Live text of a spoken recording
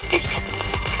Hey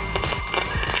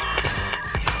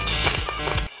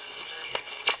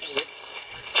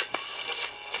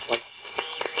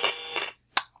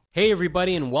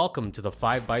everybody, and welcome to the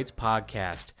 5 Bytes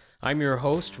Podcast. I'm your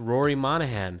host, Rory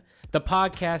Monahan. The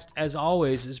podcast, as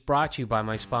always, is brought to you by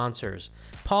my sponsors,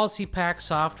 PolicyPak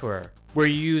Software, where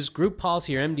you use Group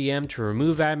Policy or MDM to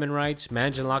remove admin rights,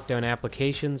 manage and lock down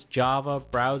applications, Java,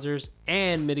 browsers,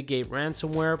 and mitigate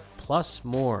ransomware, plus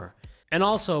more. And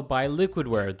also by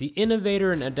Liquidware, the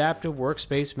innovator in adaptive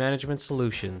workspace management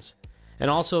solutions. And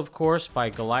also, of course, by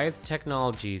Goliath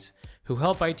Technologies, who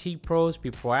help IT pros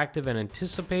be proactive and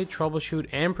anticipate, troubleshoot,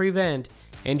 and prevent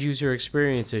end-user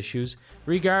experience issues,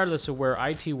 regardless of where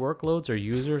IT workloads or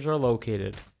users are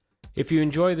located. If you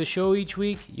enjoy the show each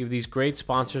week, you have these great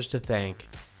sponsors to thank.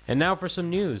 And now for some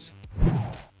news.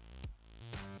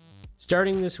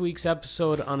 Starting this week's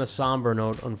episode on a somber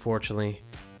note, unfortunately.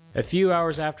 A few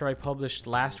hours after I published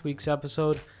last week's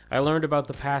episode, I learned about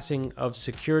the passing of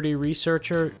security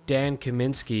researcher Dan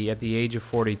Kaminsky at the age of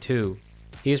 42.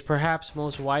 He is perhaps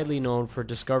most widely known for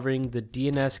discovering the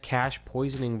DNS cache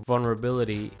poisoning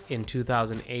vulnerability in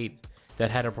 2008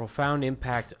 that had a profound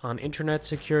impact on internet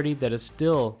security that is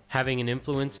still having an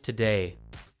influence today.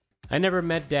 I never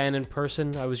met Dan in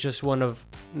person. I was just one of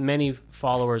many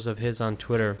followers of his on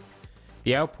Twitter.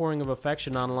 The outpouring of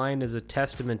affection online is a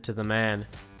testament to the man.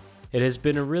 It has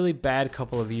been a really bad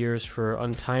couple of years for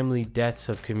untimely deaths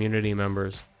of community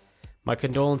members. My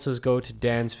condolences go to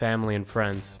Dan's family and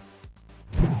friends.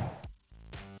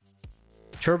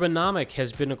 Turbonomic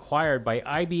has been acquired by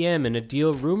IBM in a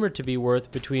deal rumored to be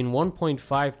worth between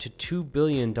 $1.5 to $2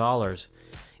 billion.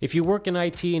 If you work in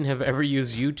IT and have ever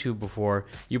used YouTube before,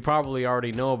 you probably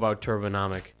already know about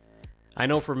Turbonomic. I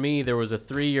know for me, there was a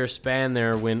 3-year span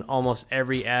there when almost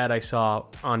every ad I saw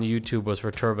on YouTube was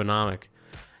for Turbonomic.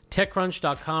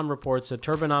 TechCrunch.com reports that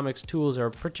Turbonomic's tools are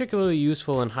particularly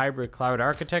useful in hybrid cloud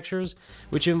architectures,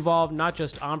 which involve not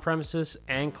just on-premises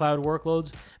and cloud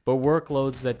workloads, but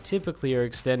workloads that typically are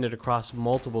extended across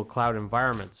multiple cloud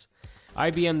environments.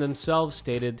 IBM themselves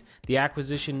stated the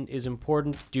acquisition is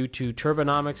important due to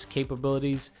Turbonomic's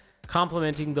capabilities,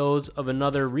 complementing those of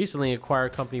another recently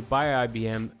acquired company by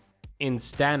IBM,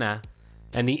 Instana,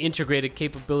 and the integrated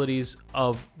capabilities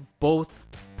of both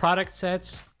product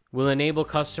sets will enable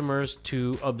customers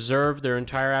to observe their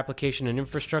entire application and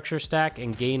infrastructure stack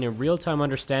and gain a real-time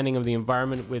understanding of the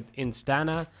environment with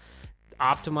Instana,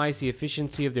 optimize the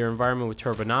efficiency of their environment with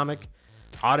Turbonomic,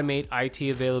 automate IT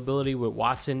availability with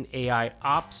Watson AI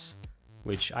Ops,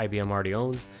 which IBM already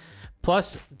owns.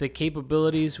 Plus, the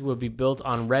capabilities will be built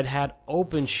on Red Hat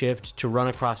OpenShift to run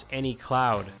across any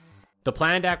cloud. The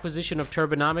planned acquisition of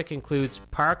Turbonomic includes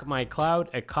Park My Cloud,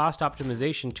 a cost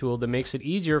optimization tool that makes it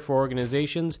easier for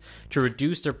organizations to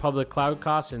reduce their public cloud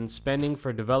costs and spending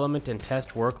for development and test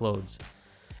workloads.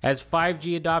 As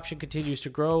 5G adoption continues to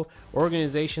grow,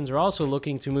 organizations are also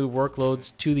looking to move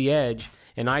workloads to the edge,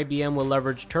 and IBM will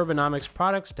leverage Turbonomic's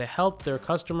products to help their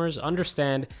customers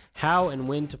understand how and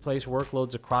when to place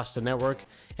workloads across the network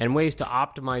and ways to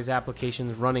optimize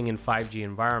applications running in 5G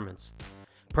environments.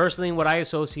 Personally, what I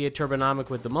associate Turbonomic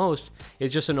with the most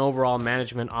is just an overall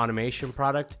management automation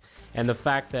product, and the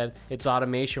fact that its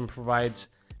automation provides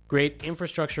great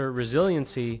infrastructure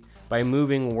resiliency by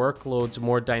moving workloads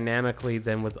more dynamically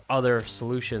than with other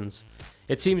solutions.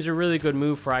 It seems a really good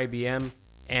move for IBM,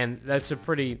 and that's a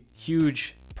pretty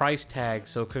huge price tag,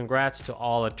 so congrats to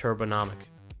all at Turbonomic.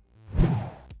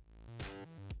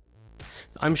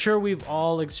 I'm sure we've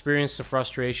all experienced the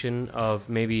frustration of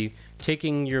maybe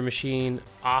taking your machine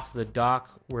off the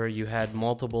dock where you had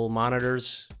multiple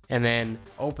monitors and then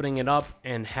opening it up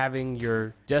and having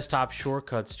your desktop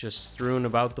shortcuts just strewn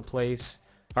about the place,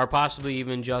 or possibly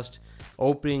even just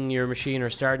opening your machine or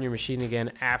starting your machine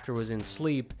again after it was in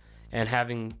sleep and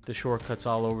having the shortcuts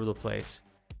all over the place.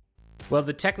 Well,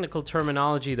 the technical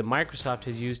terminology that Microsoft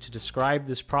has used to describe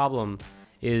this problem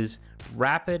is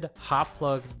Rapid Hot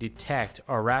Plug Detect,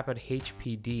 or Rapid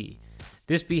HPD.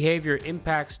 This behavior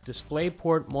impacts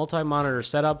DisplayPort multi-monitor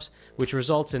setups, which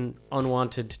results in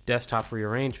unwanted desktop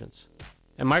rearrangements.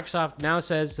 And Microsoft now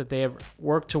says that they have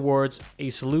worked towards a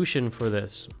solution for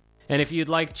this. And if you'd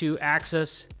like to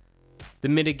access the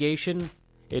mitigation,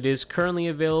 it is currently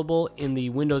available in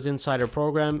the Windows Insider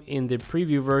program in the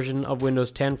preview version of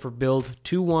Windows 10 for build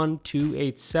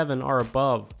 21287 or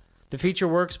above. The feature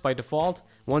works by default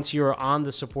once you are on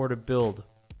the supported build.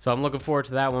 So I'm looking forward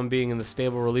to that one being in the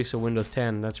stable release of Windows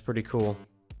 10. That's pretty cool.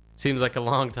 Seems like a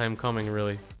long time coming,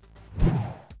 really.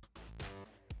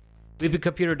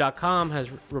 LeapingComputer.com has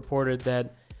reported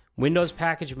that Windows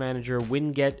Package Manager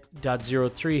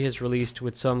Winget.03 has released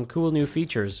with some cool new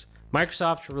features.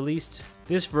 Microsoft released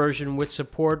this version with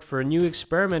support for new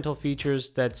experimental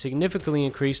features that significantly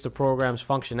increase the program's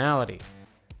functionality.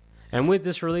 And with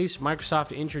this release,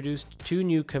 Microsoft introduced two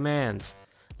new commands,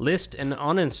 list and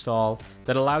uninstall,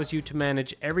 that allows you to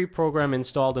manage every program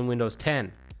installed in Windows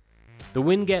 10. The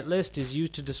winget list is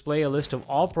used to display a list of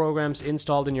all programs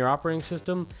installed in your operating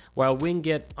system, while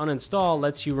winget uninstall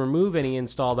lets you remove any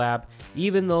installed app,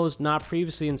 even those not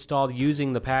previously installed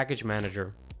using the package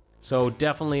manager. So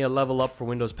definitely a level up for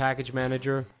Windows Package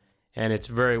Manager, and it's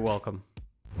very welcome.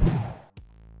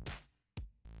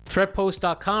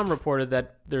 Threatpost.com reported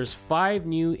that there's 5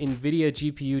 new NVIDIA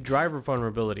GPU driver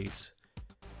vulnerabilities.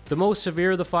 The most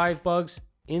severe of the 5 bugs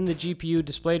in the GPU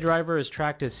display driver is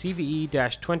tracked as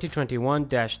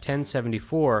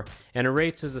CVE-2021-1074, and it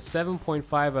rates as a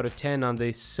 7.5 out of 10 on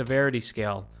the severity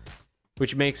scale,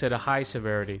 which makes it a high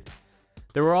severity.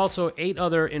 There were also 8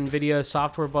 other NVIDIA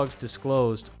software bugs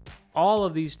disclosed. All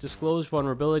of these disclosed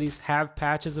vulnerabilities have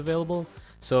patches available,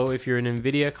 so if you're an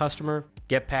NVIDIA customer,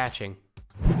 get patching.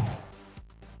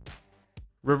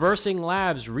 Reversing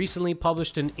Labs recently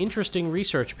published an interesting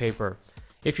research paper.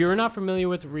 If you're not familiar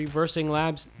with Reversing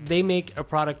Labs, they make a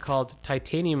product called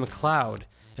Titanium Cloud,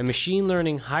 a machine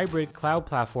learning hybrid cloud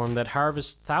platform that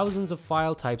harvests thousands of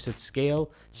file types at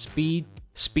scale,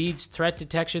 speeds threat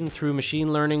detection through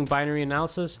machine learning binary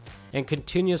analysis, and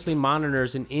continuously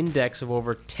monitors an index of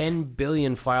over 10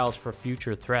 billion files for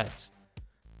future threats.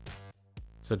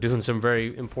 So doing some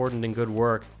very important and good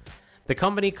work. The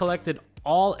company collected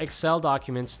all Excel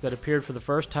documents that appeared for the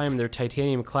first time in their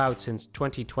Titanium Cloud since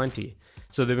 2020.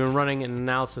 So they've been running an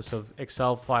analysis of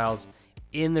Excel files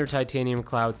in their Titanium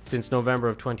Cloud since November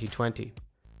of 2020.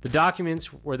 The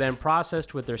documents were then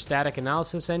processed with their static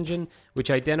analysis engine,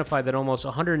 which identified that almost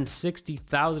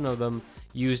 160,000 of them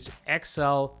used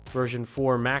Excel version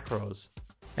 4 macros.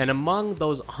 And among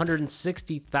those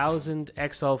 160,000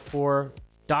 Excel 4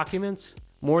 documents,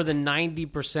 more than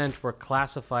 90% were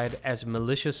classified as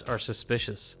malicious or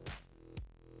suspicious.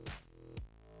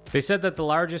 They said that the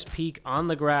largest peak on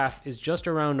the graph is just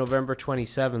around November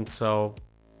 27th, so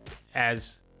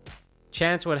as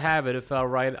chance would have it, it fell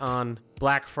right on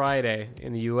Black Friday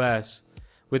in the US,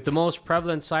 with the most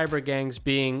prevalent cyber gangs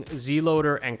being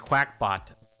Zloader and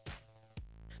Quackbot.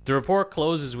 The report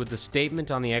closes with a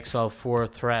statement on the XL4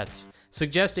 threats,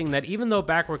 suggesting that even though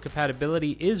backward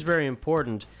compatibility is very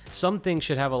important, some things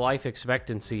should have a life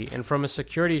expectancy, and from a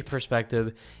security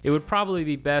perspective, it would probably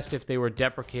be best if they were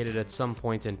deprecated at some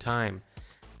point in time.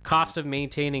 Cost of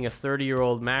maintaining a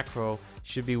 30-year-old macro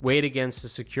should be weighed against the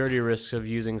security risks of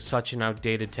using such an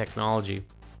outdated technology.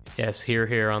 Yes,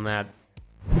 hear on that.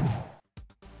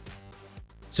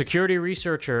 Security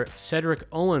researcher Cedric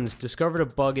Owens discovered a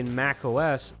bug in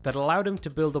macOS that allowed him to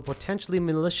build a potentially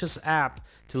malicious app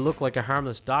to look like a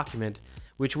harmless document,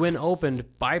 which when opened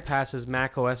bypasses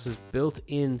macOS's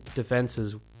built-in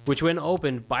defenses.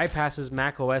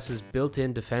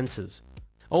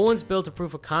 Owens built a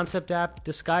proof-of-concept app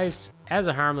disguised as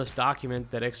a harmless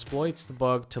document that exploits the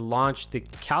bug to launch the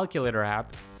Calculator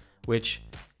app, which,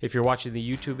 if you're watching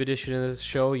the YouTube edition of this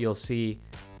show, you'll see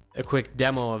a quick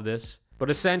demo of this. But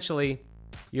essentially,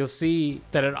 you'll see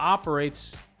that it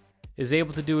is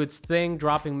able to do its thing,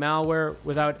 dropping malware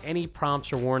without any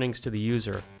prompts or warnings to the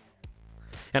user.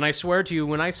 And I swear to you,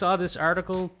 when I saw this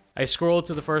article, I scrolled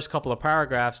to the first couple of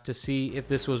paragraphs to see if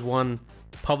this was one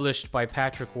published by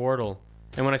Patrick Wardle.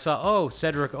 And when I saw,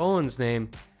 Cedric Owens'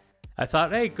 name, I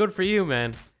thought, hey, good for you,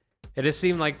 man. It has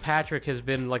seemed like Patrick has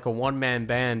been like a one-man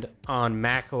band on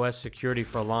macOS security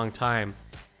for a long time.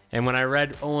 And when I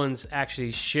read Owens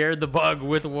actually shared the bug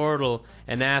with Wardle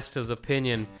and asked his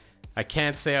opinion, I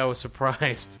can't say I was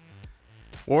surprised.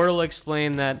 Wardle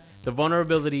explained that the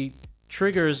vulnerability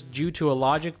triggers due to a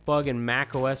logic bug in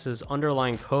macOS's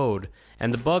underlying code,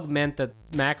 and the bug meant that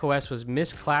macOS was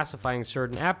misclassifying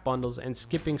certain app bundles and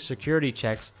skipping security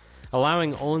checks,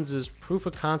 allowing Owens'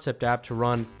 proof-of-concept app to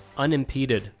run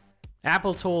unimpeded.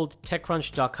 Apple told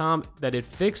TechCrunch.com that it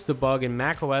fixed the bug in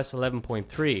macOS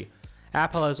 11.3.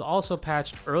 Apple has also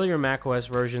patched earlier macOS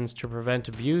versions to prevent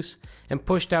abuse and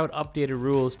pushed out updated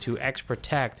rules to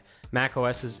XProtect,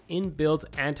 macOS's inbuilt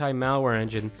anti-malware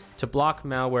engine, to block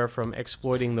malware from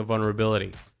exploiting the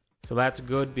vulnerability. So that's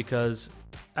good because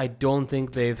I don't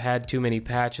think they've had too many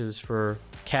patches for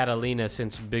Catalina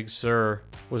since Big Sur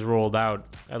was rolled out,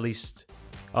 at least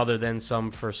other than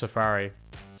some for Safari.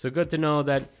 So good to know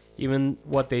that even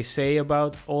what they say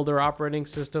about older operating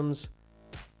systems,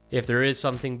 if there is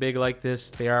something big like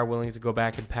this, they are willing to go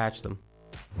back and patch them.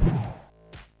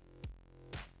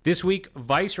 This week,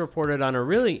 Vice reported on a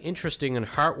really interesting and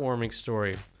heartwarming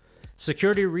story.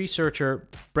 Security researcher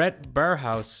Brett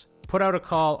Barhouse put out a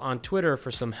call on Twitter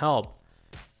for some help.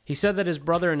 He said that his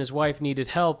brother and his wife needed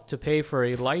help to pay for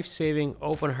a life-saving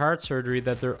open heart surgery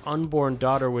that their unborn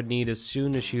daughter would need as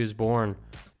soon as she was born.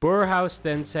 Burrhouse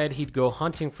then said he'd go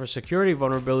hunting for security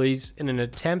vulnerabilities in an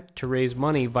attempt to raise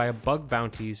money via bug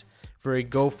bounties for a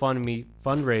GoFundMe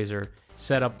fundraiser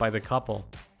set up by the couple.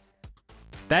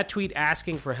 That tweet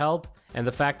asking for help and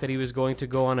the fact that he was going to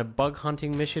go on a bug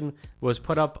hunting mission was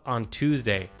put up on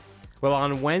Tuesday. Well,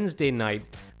 on Wednesday night,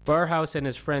 Burrhouse and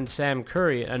his friend Sam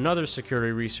Curry, another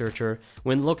security researcher,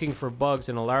 went looking for bugs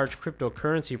in a large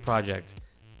cryptocurrency project.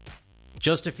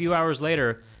 Just a few hours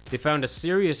later, they found a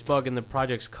serious bug in the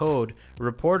project's code,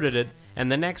 reported it,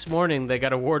 and the next morning they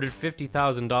got awarded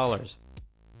 $50,000.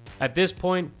 At this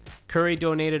point, Curry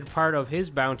donated part of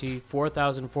his bounty,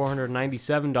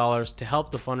 $4,497, to help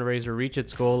the fundraiser reach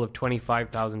its goal of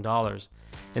 $25,000.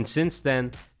 And since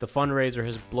then, the fundraiser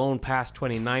has blown past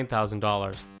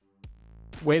 $29,000.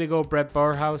 Way to go, Brett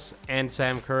Burrhouse and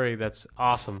Sam Curry. That's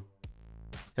awesome.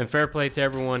 And fair play to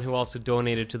everyone who also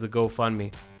donated to the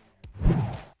GoFundMe.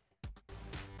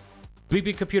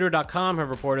 BleepyComputer.com have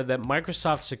reported that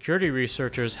Microsoft security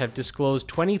researchers have disclosed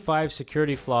 25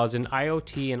 security flaws in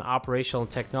IoT and operational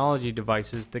technology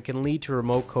devices that can lead to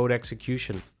remote code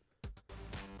execution.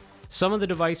 Some of the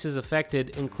devices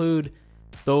affected include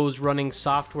those running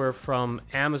software from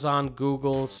Amazon,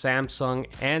 Google, Samsung,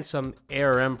 and some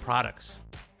ARM products.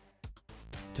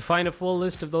 To find a full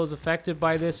list of those affected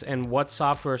by this and what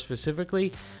software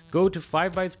specifically, go to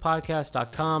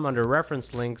 5bytespodcast.com under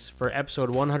reference links for episode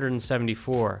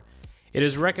 174. It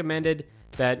is recommended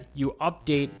that you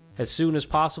update as soon as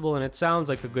possible, and it sounds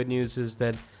like the good news is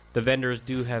that the vendors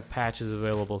do have patches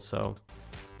available, so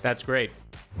that's great.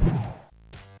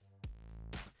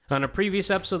 On a previous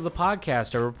episode of the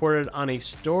podcast, I reported on a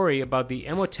story about the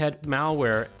Emotet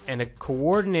malware and a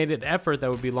coordinated effort that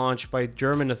would be launched by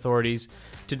German authorities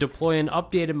to deploy an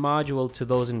updated module to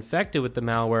those infected with the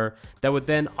malware that would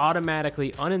then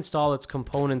automatically uninstall its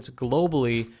components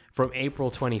globally from April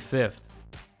 25th.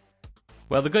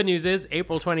 Well, the good news is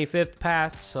April 25th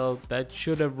passed, so that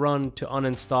should have run to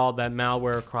uninstall that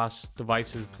malware across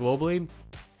devices globally.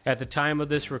 At the time of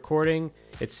this recording,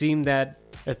 it seemed that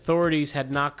authorities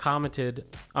had not commented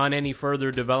on any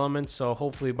further developments, so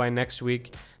hopefully by next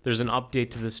week there's an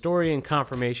update to the story and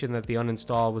confirmation that the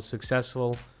uninstall was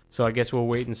successful, so I guess we'll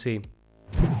wait and see.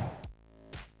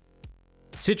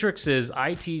 Citrix's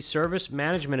IT Service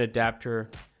Management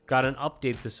Adapter got an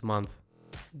update this month.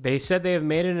 They said they have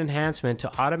made an enhancement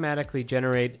to automatically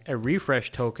generate a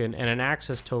refresh token and an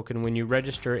access token when you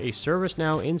register a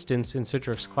ServiceNow instance in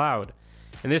Citrix Cloud.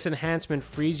 And this enhancement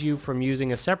frees you from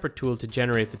using a separate tool to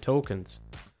generate the tokens.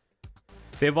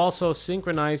 They've also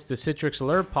synchronized the Citrix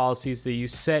alert policies that you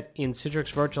set in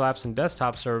Citrix Virtual Apps and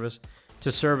Desktop Service to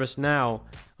ServiceNow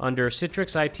under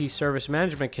Citrix IT Service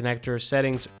Management Connector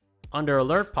settings under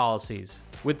Alert Policies.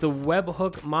 With the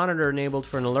webhook monitor enabled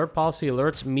for an alert policy,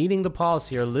 alerts meeting the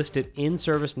policy are listed in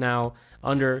ServiceNow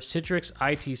under Citrix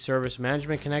IT Service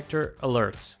Management Connector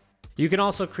Alerts. You can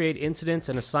also create incidents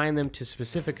and assign them to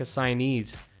specific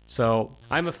assignees. So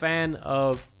I'm a fan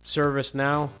of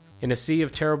ServiceNow. In a sea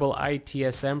of terrible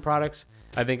ITSM products,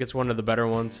 I think it's one of the better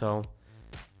ones. So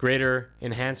greater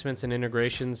enhancements and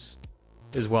integrations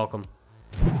is welcome.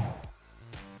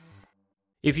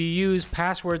 If you use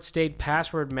Password State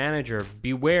Password Manager,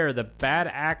 beware that bad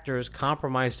actors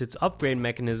compromised its upgrade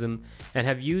mechanism and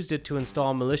have used it to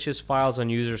install malicious files on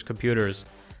users' computers.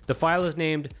 The file is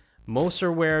named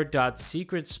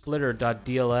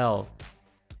moserware.secretsplitter.dll,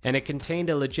 and it contained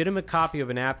a legitimate copy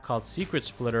of an app called Secret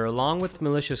Splitter along with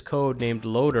malicious code named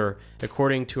Loader,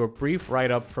 according to a brief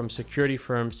write-up from security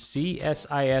firm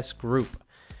CSIS Group.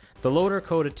 The Loader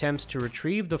code attempts to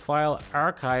retrieve the file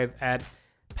archive at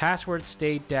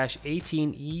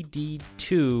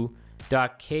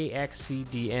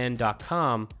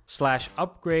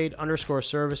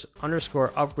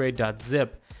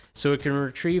password-state-18ed2.kxcdn.com/upgrade_service_upgrade.zip so it can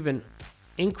retrieve an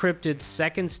encrypted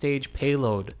second stage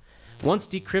payload. Once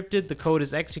decrypted, the code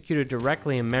is executed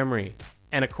directly in memory.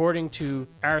 And according to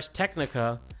Ars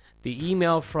Technica, the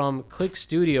email from Click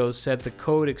Studios said the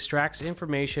code extracts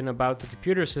information about the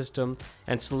computer system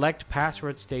and select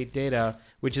password state data,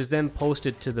 which is then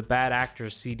posted to the bad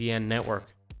actor's CDN network.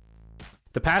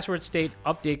 The password state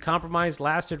update compromise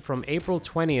lasted from April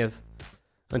 20th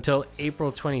until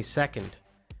April 22nd,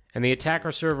 and the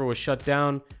attacker server was shut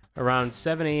down around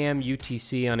 7 a.m.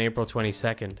 UTC on April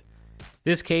 22nd.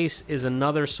 This case is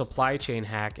another supply chain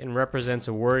hack and represents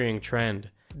a worrying trend.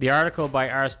 The article by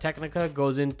Ars Technica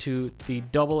goes into the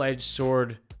double-edged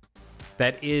sword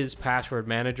that is password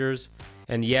managers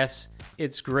And yes,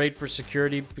 it's great for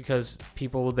security because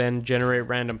people will then generate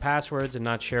random passwords and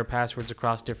not share passwords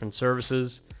across different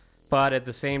services. But at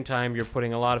the same time, you're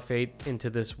putting a lot of faith into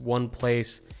this one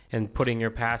place and putting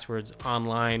your passwords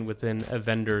online within a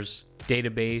vendor's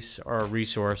database or a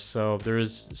resource. So there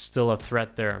is still a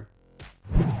threat there.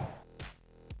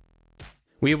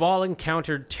 We've all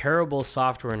encountered terrible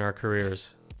software in our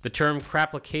careers. The term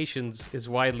crapplications is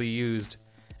widely used.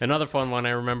 Another fun one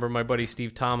I remember my buddy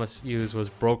Steve Thomas used was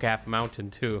Broke App Mountain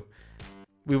too.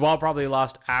 We've all probably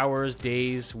lost hours,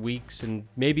 days, weeks, and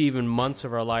maybe even months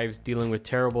of our lives dealing with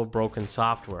terrible broken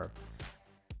software.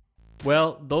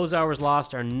 Well, those hours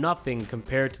lost are nothing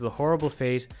compared to the horrible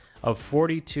fate of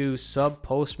 42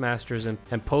 sub-postmasters and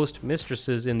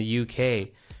postmistresses in the UK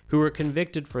who were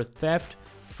convicted for theft,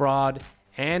 fraud,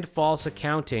 and false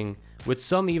accounting, with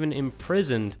some even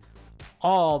imprisoned,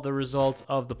 all the result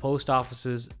of the post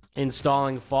offices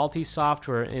installing faulty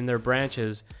software in their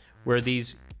branches where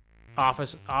these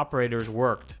office operators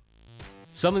worked.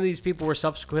 Some of these people were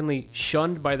subsequently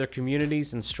shunned by their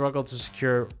communities and struggled to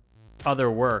secure other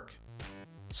work.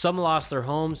 Some lost their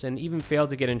homes and even failed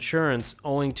to get insurance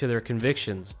owing to their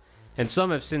convictions, and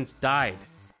some have since died.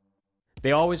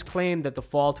 They always claimed that the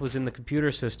fault was in the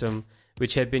computer system,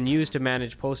 which had been used to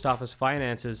manage post office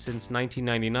finances since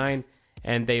 1999,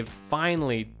 and they've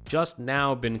finally just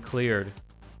now been cleared.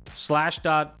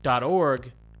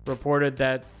 Slashdot.org reported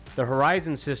that the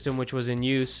Horizon system, which was in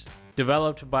use,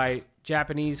 developed by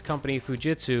Japanese company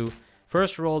Fujitsu,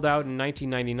 first rolled out in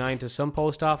 1999 to some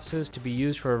post offices to be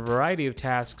used for a variety of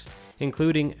tasks,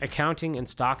 including accounting and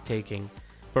stock taking.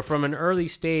 But from an early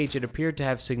stage, it appeared to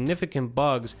have significant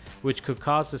bugs which could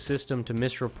cause the system to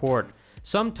misreport,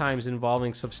 sometimes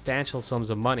involving substantial sums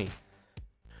of money.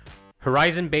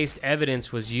 Horizon-based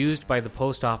evidence was used by the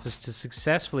post office to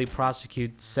successfully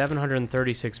prosecute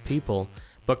 736 people,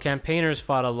 but campaigners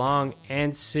fought a long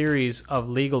and series of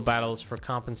legal battles for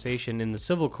compensation in the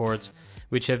civil courts,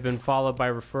 which have been followed by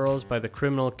referrals by the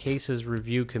Criminal Cases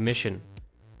Review Commission.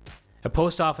 A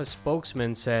post office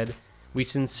spokesman said, "We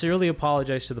sincerely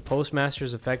apologize to the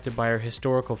postmasters affected by our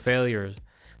historical failures.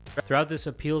 Throughout this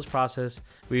appeals process,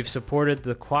 we've supported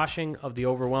the quashing of the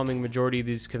overwhelming majority of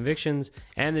these convictions,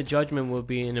 and the judgment will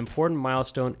be an important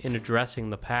milestone in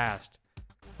addressing the past."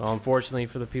 Well, unfortunately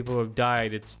for the people who have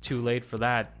died, it's too late for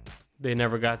that. They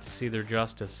never got to see their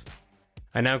justice.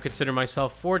 I now consider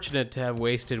myself fortunate to have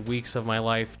wasted weeks of my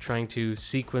life trying to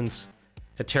sequence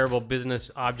a terrible business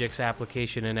objects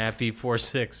application in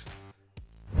AppV46.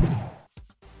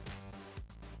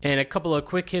 And a couple of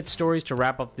quick hit stories to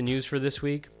wrap up the news for this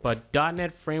week, but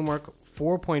 .NET Framework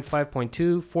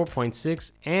 4.5.2,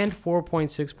 4.6, and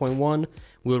 4.6.1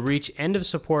 will reach end of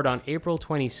support on April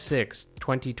 26,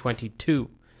 2022.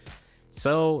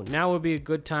 So now would be a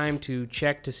good time to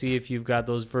check to see if you've got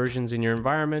those versions in your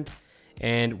environment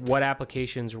and what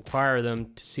applications require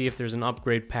them, to see if there's an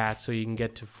upgrade path so you can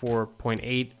get to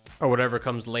 4.8 or whatever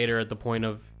comes later at the point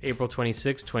of April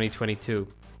 26, 2022.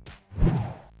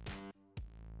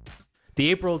 The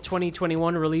April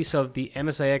 2021 release of the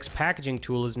MSIX packaging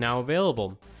tool is now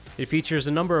available. It features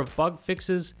a number of bug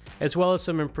fixes as well as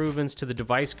some improvements to the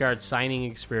device guard signing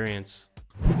experience.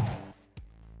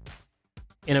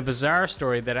 In a bizarre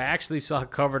story that I actually saw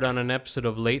covered on an episode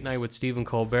of Late Night with Stephen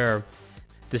Colbert,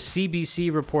 the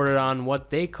CBC reported on what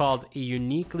they called a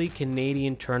uniquely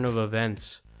Canadian turn of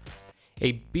events.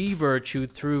 A beaver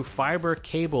chewed through fiber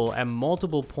cable at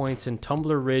multiple points in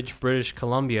Tumbler Ridge, British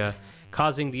Columbia,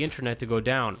 causing the internet to go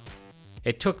down.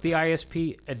 It took the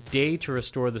ISP a day to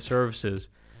restore the services.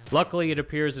 Luckily, it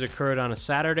appears it occurred on a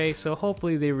Saturday, so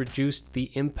hopefully they reduced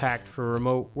the impact for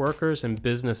remote workers and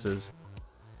businesses.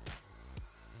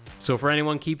 So for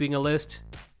anyone keeping a list,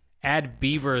 add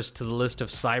beavers to the list of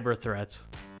cyber threats.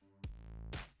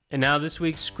 And now this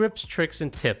week's scripts, tricks,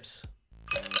 and tips.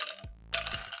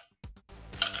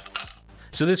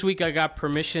 So this week I got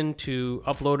permission to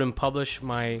upload and publish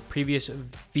my previous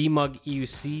VMUG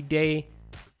EUC day.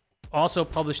 Also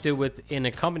published it with an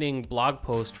accompanying blog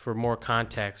post for more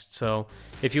context. So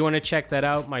if you want to check that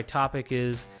out, my topic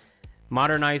is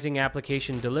modernizing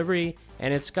application delivery,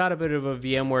 and it's got a bit of a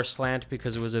VMware slant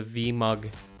because it was a VMUG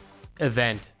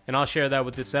event. And I'll share that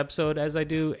with this episode, as I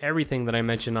do everything that I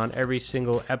mention on every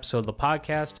single episode of the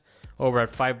podcast over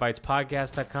at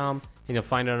 5bytespodcast.com, and you'll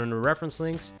find it under reference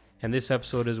links. And this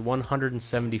episode is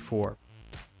 174.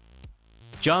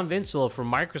 John Vinsel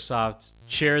from Microsoft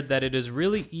shared that it is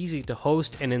really easy to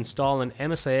host and install an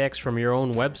MSIX from your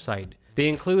own website. They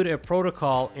include a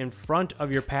protocol in front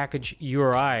of your package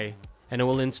URI, and it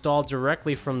will install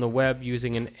directly from the web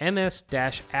using an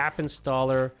ms-app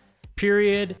installer,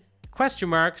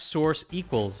 source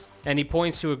equals. And he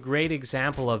points to a great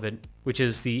example of it, which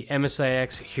is the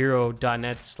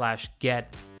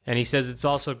msixhero.net/get. And he says it's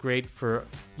also great for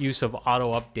use of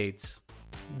auto updates.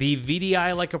 The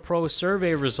VDI Like a Pro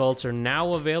survey results are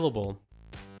now available.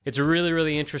 It's a really,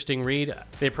 really interesting read.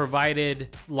 They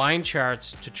provided line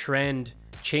charts to trend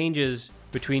changes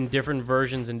between different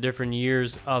versions and different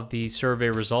years of the survey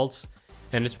results,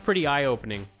 and it's pretty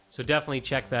eye-opening, so definitely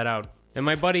check that out. And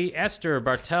my buddy Esther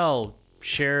Bartel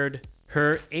shared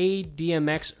her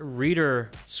ADMX reader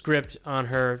script on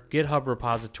her GitHub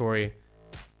repository,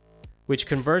 which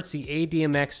converts the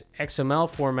ADMX XML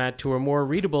format to a more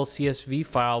readable CSV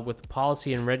file with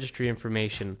policy and registry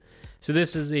information. So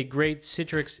this is a great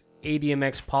Citrix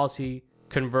ADMX policy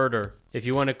converter. If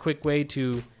you want a quick way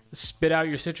to spit out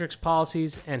your Citrix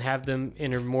policies and have them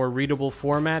in a more readable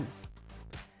format,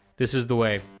 this is the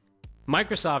way.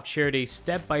 Microsoft shared a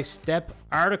step-by-step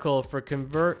article for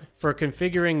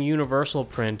configuring Universal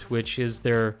Print, which is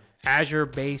their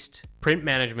Azure-based print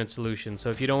management solution. So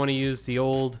if you don't want to use the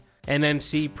old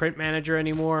MMC print manager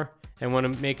anymore and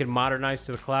want to make it modernized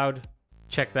to the cloud,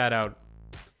 check that out.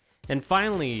 And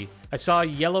finally, I saw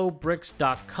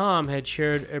yellowbricks.com had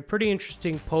shared a pretty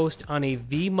interesting post on a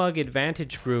vMug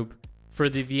Advantage group for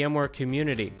the VMware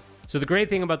community. So the great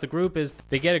thing about the group is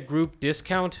they get a group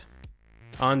discount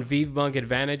on vMug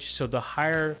Advantage, so the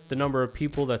higher the number of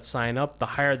people that sign up, the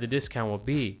higher the discount will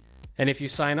be. And if you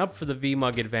sign up for the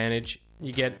vMug Advantage,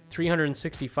 you get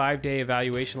 365-day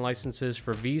evaluation licenses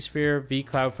for vSphere,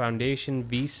 vCloud Foundation,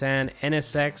 vSAN,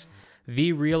 NSX,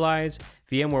 vRealize,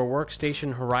 VMware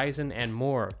Workstation, Horizon, and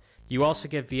more. You also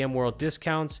get VMworld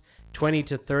discounts, 20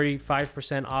 to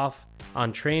 35% off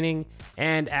on training,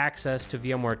 and access to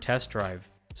VMware Test Drive.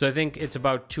 So I think it's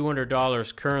about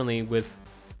 $200 currently with,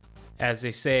 as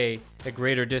they say, a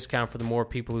greater discount for the more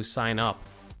people who sign up.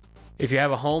 If you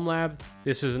have a home lab,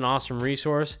 this is an awesome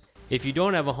resource. If you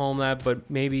don't have a home lab, but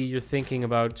maybe you're thinking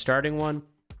about starting one,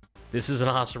 this is an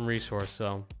awesome resource,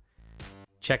 so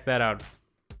check that out.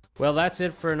 Well, that's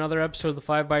it for another episode of the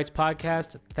 5 Bytes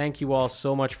Podcast. Thank you all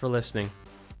so much for listening.